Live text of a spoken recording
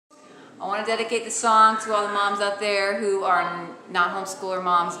I want to dedicate the song to all the moms out there who are not homeschooler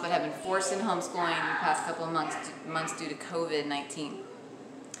moms but have been forced into homeschooling in the past couple of months due to COVID-19.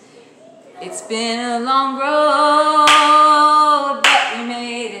 It's been a long road, but we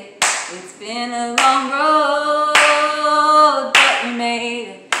made it. It's been a long road, but we made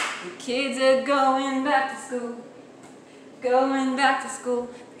it. The kids are going back to school. Going back to school.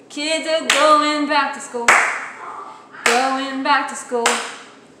 The kids are going back to school. Going back to school.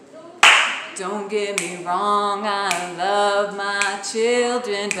 Don't get me wrong, I love my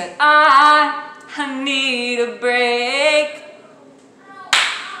children, but I need a break.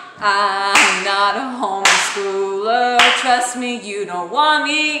 I'm not a homeschooler, trust me, you don't want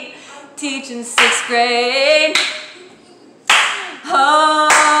me teaching 6th grade.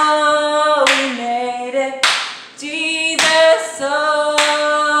 Oh, we made it, Jesus,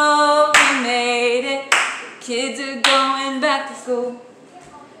 oh, we made it. The kids are going back to school.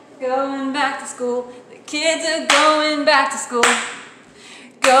 Going back to school. The kids are going back to school.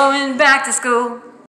 Going back to school.